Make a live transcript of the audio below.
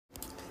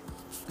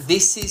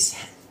This is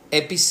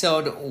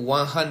episode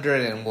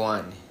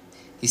 101.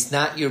 It's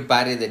not your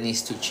body that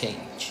needs to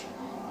change,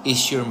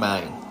 it's your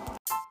mind.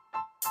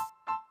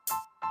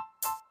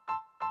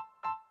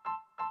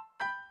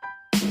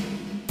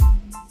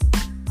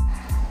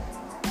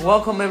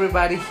 Welcome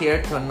everybody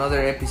here to another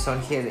episode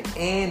here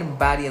in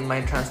Body and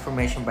Mind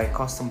Transformation by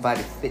Custom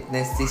Body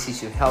Fitness. This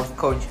is your health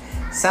coach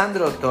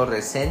Sandro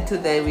Torres, and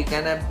today we're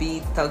gonna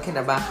be talking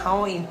about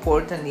how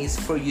important it is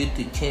for you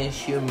to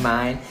change your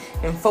mind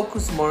and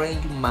focus more on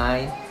your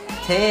mind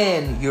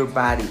than your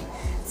body.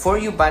 For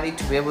your body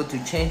to be able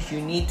to change,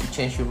 you need to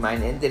change your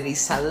mind, and there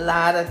is a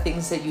lot of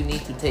things that you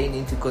need to take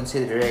into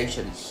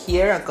consideration.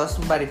 Here at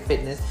Custom Body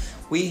Fitness,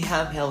 we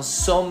have helped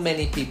so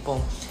many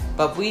people,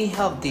 but we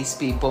help these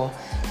people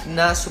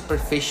not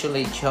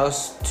superficially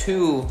just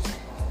to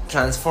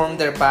transform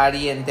their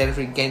body and then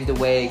regain the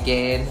weight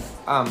again.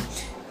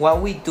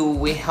 What we do,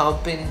 we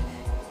helping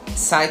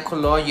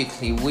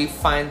psychologically. We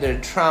find their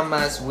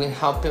traumas, we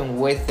help them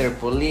with their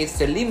beliefs,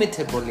 their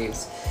limited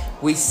beliefs.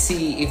 We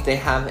see if they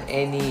have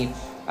any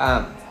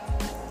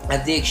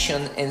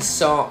addiction and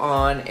so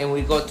on, and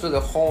we go through the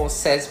whole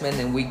assessment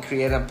and we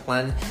create a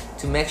plan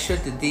to make sure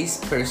that this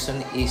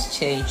person is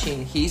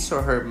changing his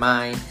or her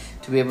mind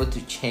to be able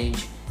to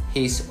change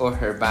his or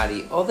her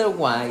body.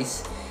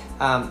 Otherwise,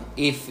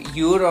 if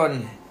you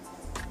don't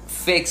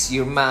fix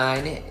your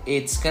mind,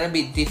 it's gonna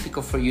be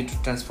difficult for you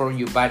to transform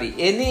your body.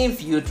 And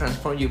if you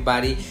transform your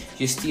body,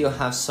 you still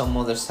have some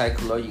other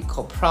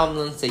psychological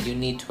problems that you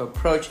need to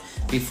approach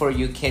before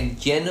you can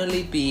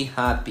genuinely be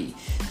happy.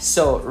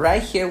 So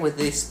right here with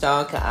this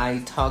talk,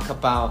 I talk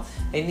about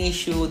an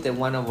issue that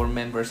one of our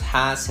members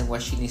has and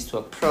what she needs to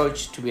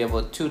approach to be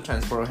able to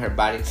transform her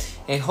body.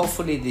 And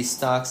hopefully these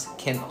talks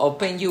can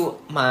open your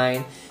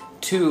mind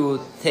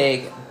to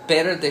take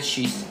better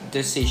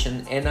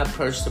decision and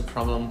approach the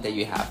problem that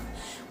you have.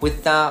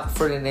 Without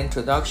further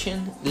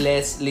introduction,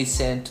 let's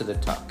listen to the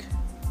talk.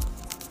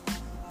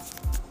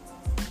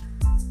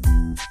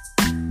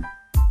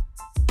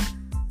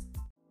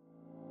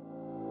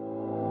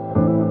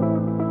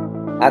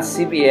 At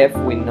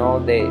CBF, we know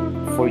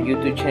that for you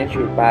to change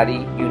your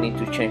body, you need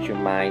to change your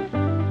mind.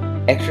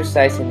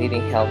 Exercise and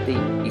eating healthy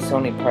is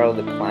only part of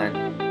the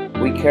plan.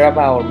 We care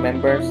about our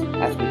members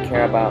as we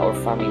care about our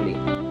family,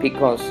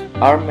 because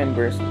our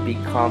members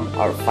become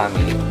our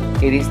family.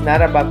 It is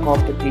not about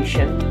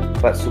competition,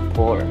 but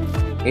support.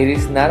 It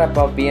is not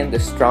about being the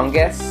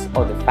strongest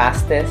or the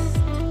fastest,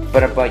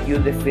 but about you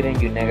defeating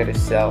your negative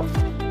self.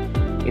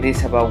 It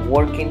is about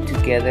working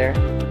together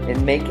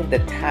and making the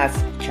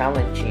task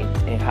challenging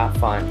and have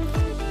fun.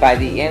 By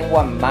the end,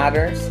 what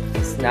matters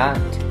is not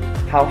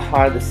how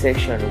hard the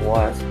session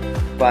was,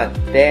 but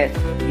that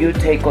you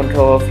take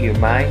control of your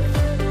mind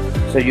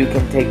so you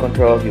can take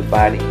control of your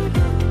body.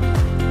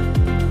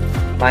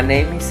 My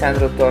name is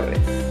Sandro Torres,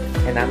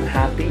 and I'm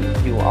happy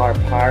you are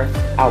part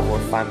of our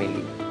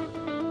family.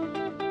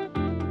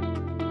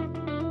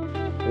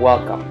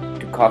 Welcome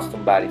to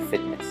Custom Body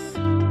Fitness.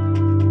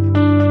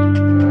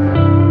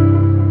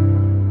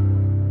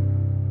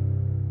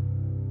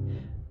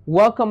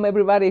 Welcome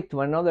everybody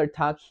to another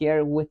talk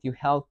here with your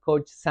health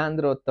coach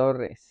Sandro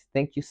Torres.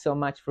 Thank you so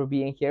much for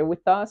being here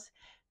with us.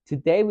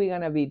 Today we're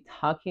going to be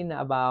talking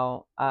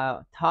about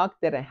a talk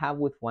that I have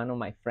with one of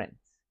my friends.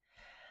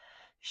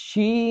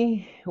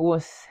 She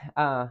was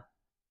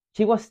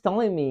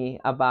telling me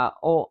about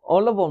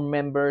all of our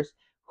members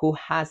who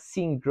has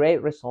seen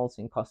great results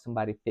in Custom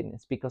Body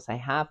Fitness, because I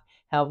have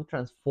helped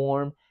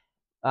transform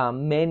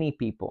many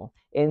people.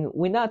 And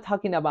we're not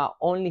talking about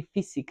only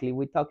physically,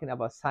 we're talking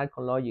about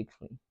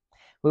psychologically.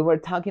 We were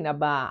talking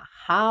about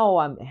how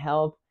I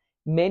help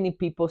many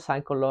people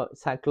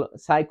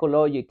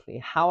psychologically,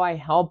 how I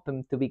help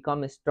them to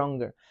become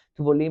stronger,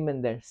 to believe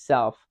in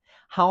themselves,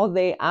 how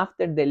they,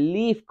 after they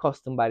leave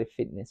Custom Body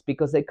Fitness,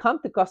 because they come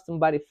to Custom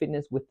Body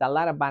Fitness with a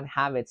lot of bad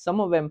habits. Some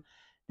of them,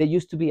 they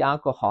used to be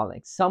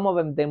alcoholics. Some of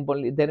them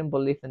didn't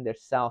believe in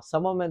themselves.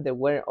 Some of them, they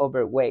were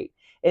overweight.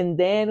 And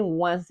then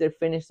once they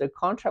finish their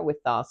contract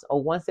with us,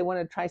 or once they want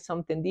to try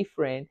something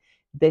different,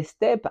 they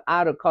step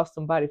out of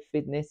Custom Body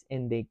Fitness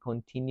and they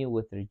continue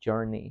with their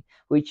journey,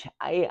 which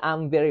I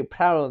am very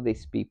proud of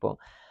these people.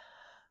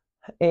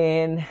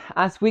 And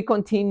as we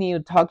continue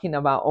talking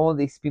about all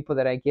these people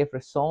that I give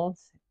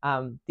results,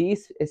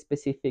 this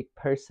specific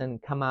person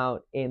come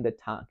out in the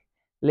talk.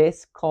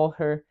 Let's call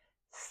her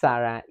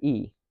Sarah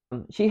E.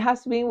 She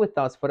has been with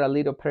us for a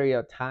little period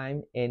of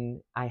time,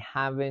 and I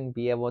haven't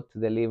been able to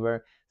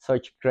deliver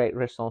such great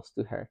results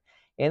to her.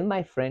 And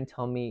my friend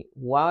told me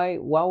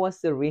what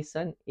was the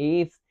reason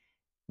if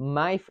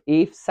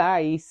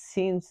Sarah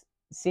seems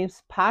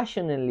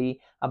passionately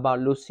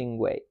about losing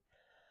weight.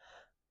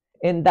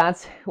 And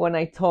that's when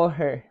I told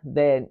her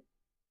that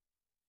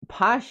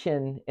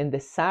passion and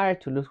desire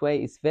to lose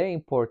weight is very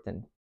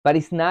important, but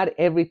it's not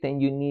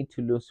everything you need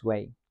to lose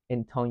weight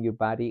and tone your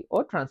body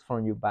or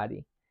transform your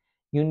body.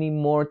 You need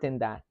more than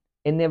that,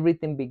 and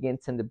everything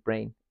begins in the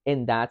brain.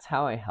 And that's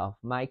how I help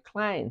my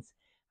clients.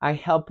 I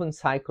help them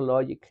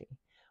psychologically.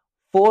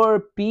 For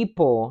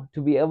people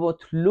to be able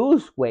to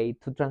lose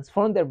weight, to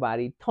transform their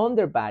body, tone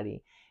their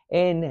body,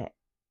 and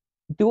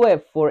do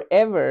it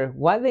forever,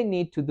 what they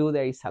need to do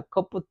there is a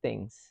couple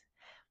things.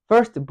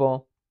 First of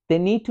all, they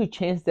need to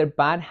change their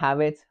bad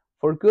habits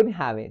for good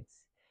habits.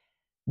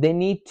 They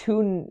need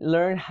to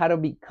learn how to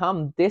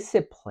become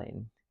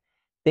disciplined.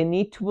 They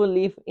need to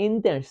believe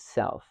in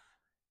themselves.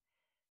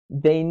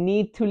 They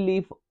need to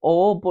leave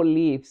all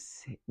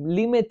beliefs,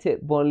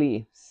 limited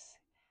beliefs.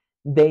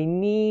 They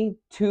need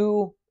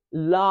to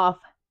love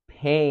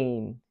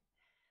pain.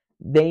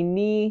 They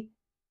need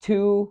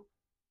to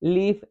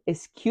leave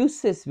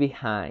excuses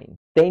behind.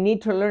 They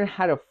need to learn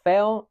how to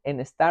fail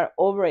and start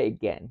over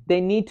again.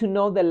 They need to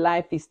know that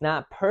life is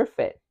not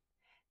perfect.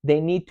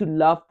 They need to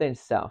love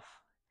themselves.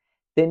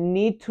 They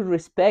need to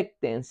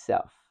respect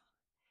themselves.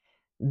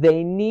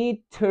 They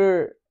need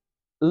to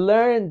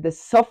learn the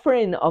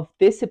suffering of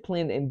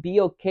discipline and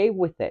be okay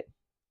with it.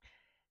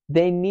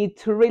 They need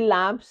to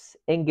relapse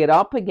and get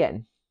up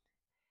again.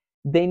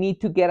 They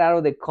need to get out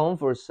of the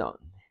comfort zone.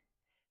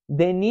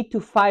 They need to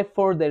fight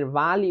for their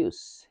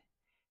values.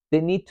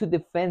 They need to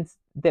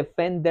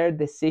defend their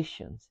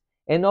decisions.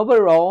 And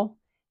overall,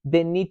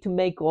 they need to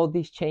make all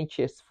these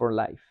changes for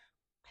life.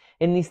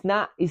 And it's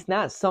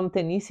not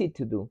something easy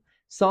to do.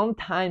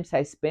 Sometimes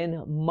I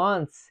spend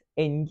months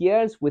and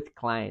years with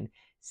clients,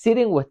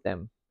 sitting with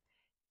them,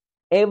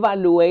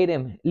 evaluate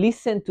them,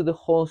 listen to the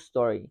whole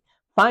story,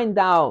 find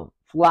out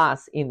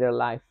flaws in their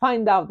life,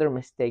 find out their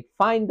mistake,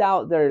 find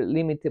out their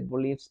limited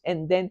beliefs,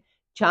 and then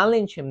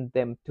challenge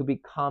them to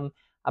become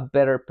a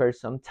better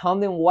person. Tell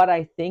them what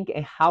I think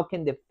and how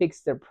can they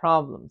fix their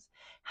problems.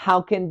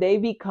 How can they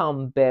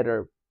become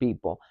better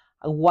people?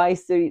 What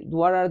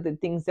are the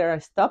things that are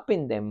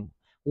stopping them?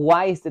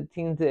 What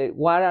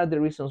are the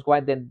reasons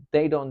why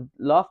they don't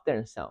love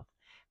themselves?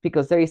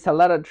 Because there is a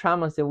lot of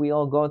traumas that we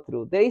all go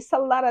through. There is a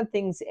lot of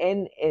things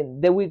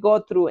that we go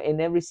through in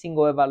every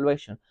single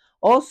evaluation.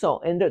 Also,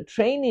 in the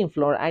training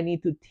floor, I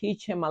need to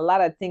teach him a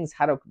lot of things: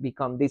 how to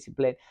become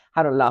disciplined,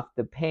 how to love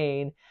the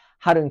pain,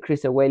 how to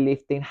increase the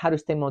weightlifting, how to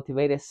stay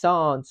motivated, so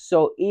on.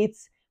 So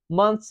it's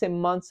months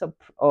and months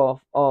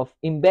of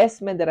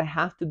investment that I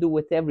have to do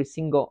with every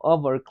single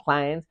of our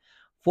clients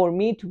for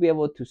me to be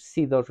able to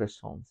see those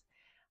results.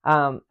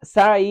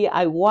 Sarah E.,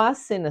 I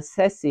wasn't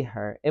assessing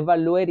her,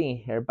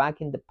 evaluating her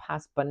back in the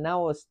past, but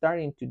now I was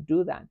starting to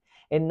do that.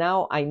 And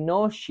now I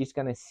know she's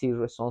going to see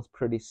results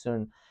pretty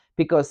soon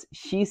because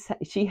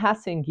she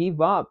hasn't give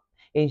up,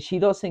 and she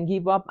doesn't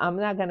give up. I'm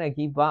not going to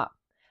give up.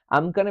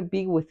 I'm going to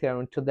be with her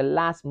until the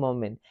last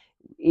moment.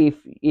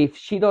 If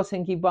she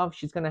doesn't give up,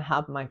 she's going to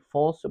have my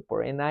full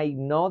support, and I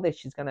know that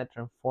she's going to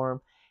transform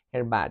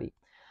her body.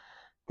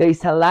 There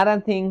is a lot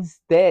of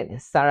things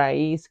that Sarah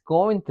E. is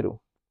going through.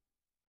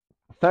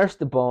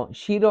 First of all,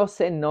 she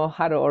doesn't know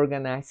how to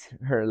organize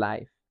her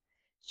life.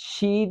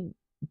 She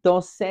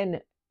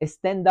doesn't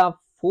stand up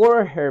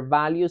for her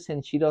values,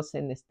 and she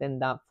doesn't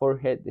stand up for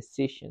her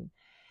decision.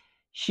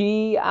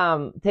 She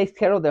takes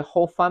care of the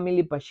whole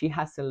family, but she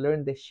hasn't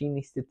learned that she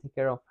needs to take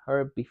care of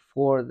her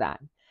before that.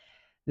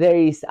 There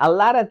is a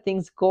lot of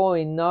things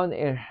going on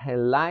in her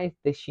life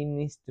that she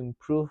needs to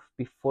improve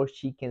before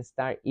she can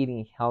start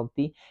eating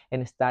healthy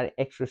and start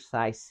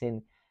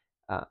exercising,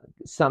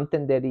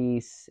 something that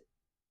is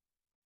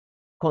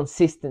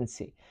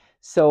consistency.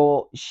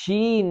 So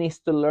she needs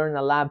to learn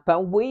a lot,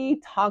 but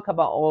we talk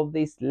about all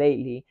this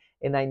lately,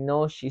 and I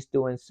know she's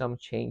doing some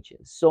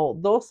changes. So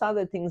those are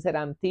the things that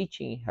I'm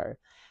teaching her,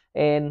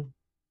 and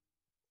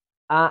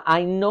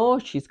I know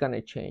she's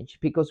gonna change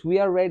because we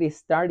already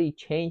started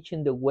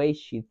changing the way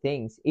she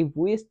thinks. If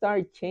we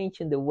start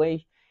changing the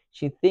way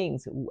she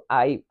thinks,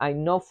 I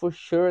know for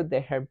sure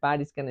that her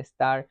body's gonna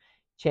start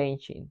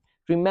changing.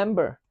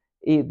 Remember,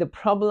 the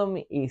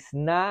problem is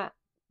not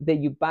that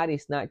your body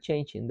is not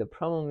changing. The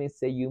problem is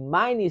that your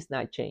mind is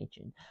not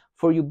changing.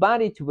 For your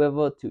body to be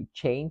able to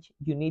change,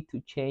 you need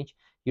to change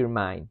your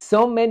mind.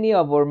 So many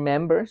of our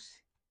members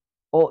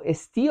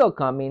still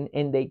coming,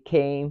 and they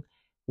came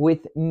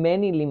with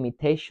many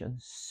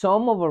limitations.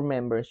 Some of our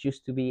members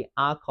used to be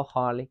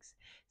alcoholics.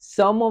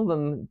 Some of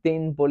them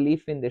didn't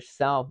believe in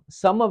themselves.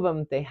 Some of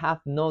them, they have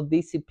no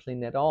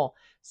discipline at all.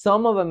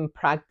 Some of them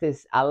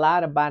practice a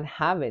lot of bad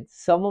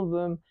habits. Some of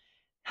them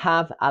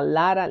have a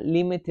lot of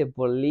limited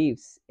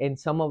beliefs, and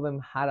some of them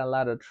had a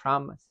lot of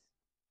traumas.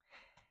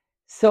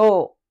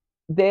 So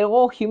they're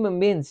all human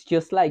beings,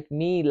 just like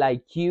me,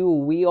 like you.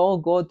 We all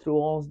go through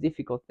all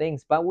difficult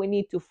things, but we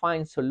need to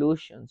find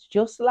solutions.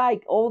 Just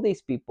like all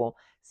these people,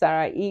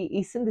 Sarah E.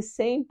 is in the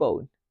same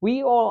boat.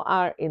 We all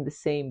are in the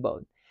same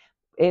boat.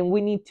 And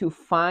we need to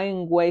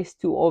find ways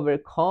to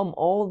overcome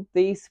all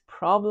these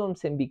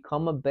problems and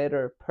become a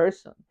better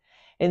person.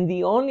 And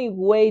the only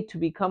way to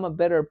become a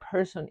better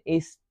person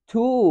is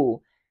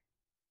to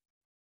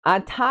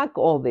attack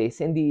all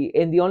this, and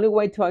the only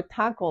way to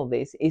attack all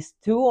this is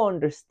to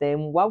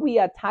understand what we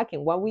are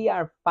attacking, what we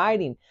are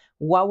fighting,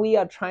 what we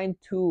are trying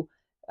to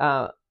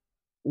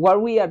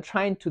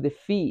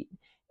defeat.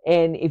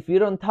 And if you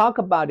don't talk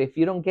about it, if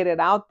you don't get it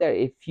out there,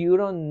 if you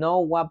don't know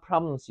what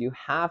problems you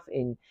have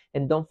and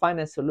don't find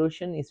a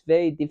solution, it's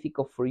very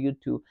difficult for you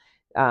to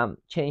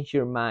change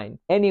your mind.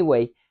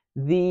 Anyway,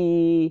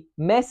 the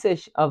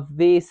message of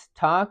this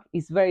talk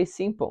is very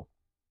simple.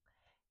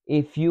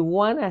 If you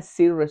want to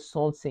see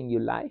results in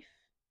your life,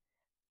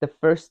 the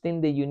first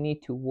thing that you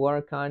need to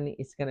work on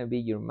is going to be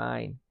your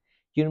mind.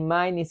 Your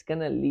mind is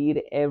going to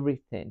lead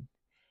everything.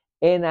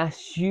 And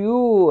as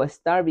you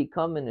start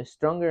becoming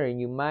stronger in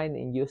your mind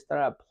and you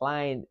start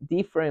applying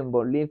different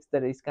beliefs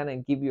that is going to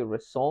give you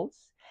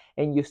results,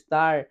 and you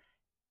start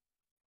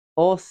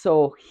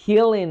also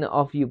healing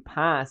of your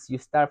past, you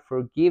start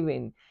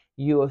forgiving,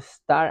 you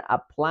start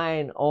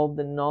applying all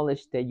the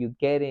knowledge that you're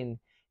getting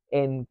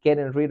and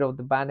getting rid of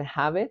the bad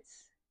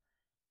habits,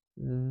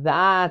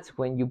 that's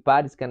when your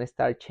body's going to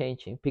start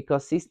changing,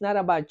 because it's not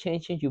about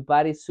changing your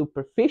body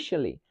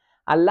superficially.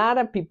 A lot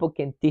of people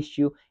can teach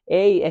you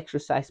a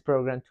exercise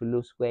program to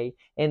lose weight,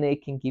 and they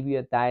can give you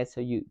a diet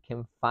so you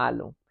can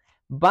follow,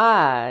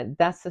 but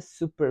that's a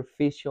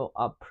superficial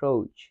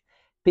approach.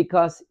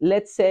 Because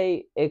let's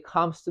say it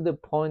comes to the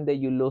point that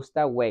you lose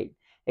that weight,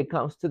 it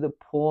comes to the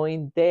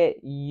point that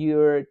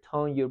you're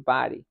toning your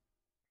body.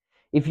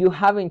 If you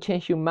haven't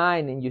changed your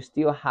mind and you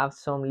still have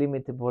some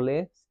limited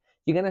beliefs,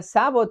 you're going to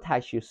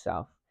sabotage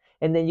yourself,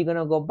 and then you're going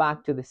to go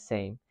back to the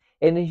same.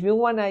 And if you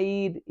want to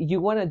eat,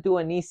 you want to do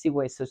an easy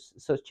way,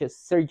 such as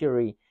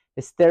surgery,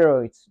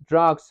 steroids,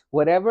 drugs,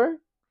 whatever,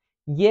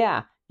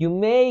 yeah, you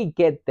may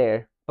get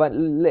there, but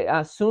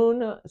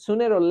sooner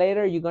or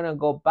later, you're going to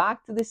go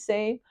back to the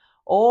same,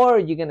 or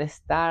you're going to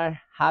start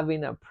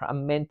having a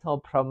mental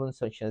problem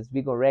such as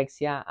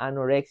vigorexia,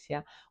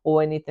 anorexia,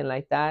 or anything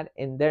like that,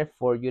 and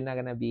therefore you're not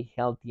going to be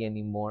healthy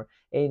anymore,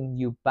 and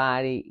your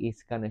body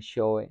is going to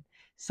show it.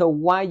 So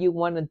what you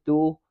want to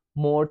do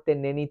more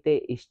than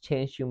anything is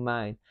change your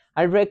mind.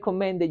 I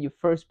recommend that you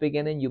first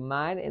begin in your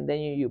mind and then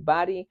in your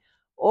body,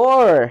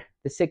 or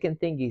the second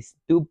thing is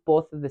do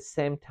both at the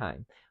same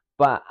time.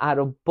 But out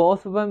of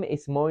both of them,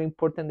 it's more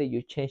important that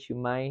you change your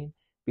mind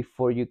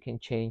before you can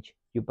change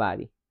your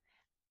body.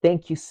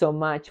 Thank you so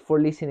much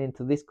for listening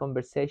to this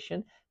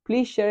conversation.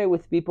 Please share it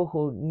with people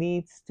who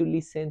needs to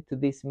listen to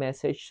this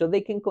message so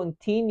they can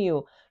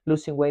continue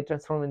losing weight,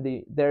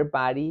 transforming their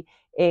body,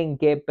 and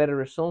get better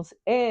results,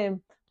 and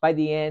by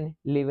the end,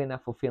 living a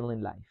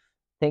fulfilling life.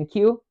 Thank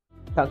you.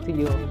 Talk to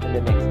you in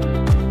the next one.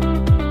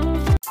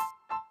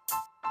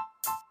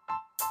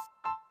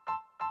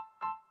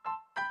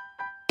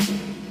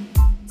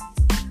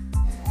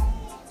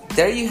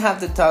 There you have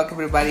the talk,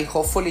 everybody.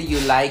 Hopefully you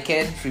like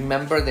it.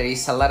 Remember, there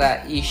is a lot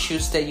of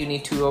issues that you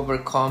need to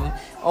overcome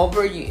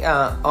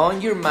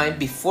on your mind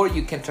before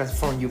you can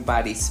transform your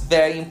body. It's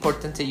very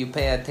important that you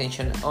pay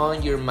attention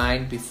on your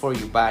mind before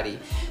your body.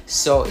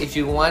 So if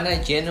you want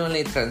to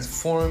genuinely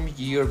transform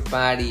your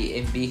body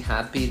and be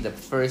happy, the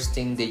first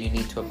thing that you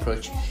need to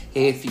approach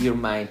is your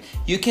mind.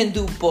 You can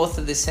do both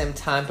at the same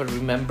time, but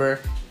remember,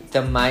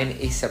 the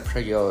mind is a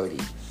priority.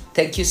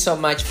 Thank you so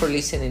much for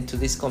listening to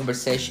this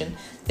conversation.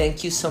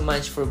 Thank you so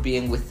much for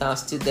being with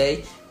us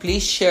today.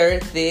 Please share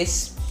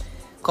this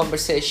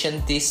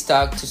conversation, this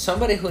talk, to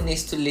somebody who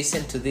needs to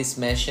listen to this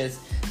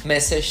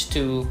message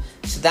so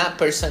that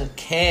person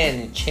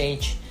can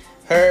change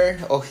her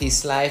or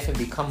his life and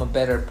become a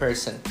better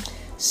person.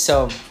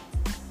 So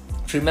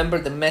remember,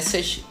 the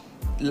message,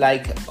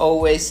 like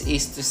always,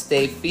 is to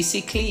stay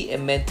physically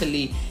and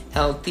mentally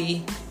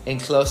healthy and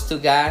close to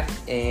God.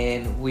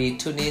 And we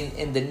tune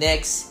in the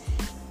next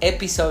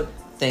episode.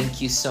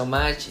 Thank you so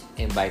much,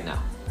 and bye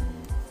now.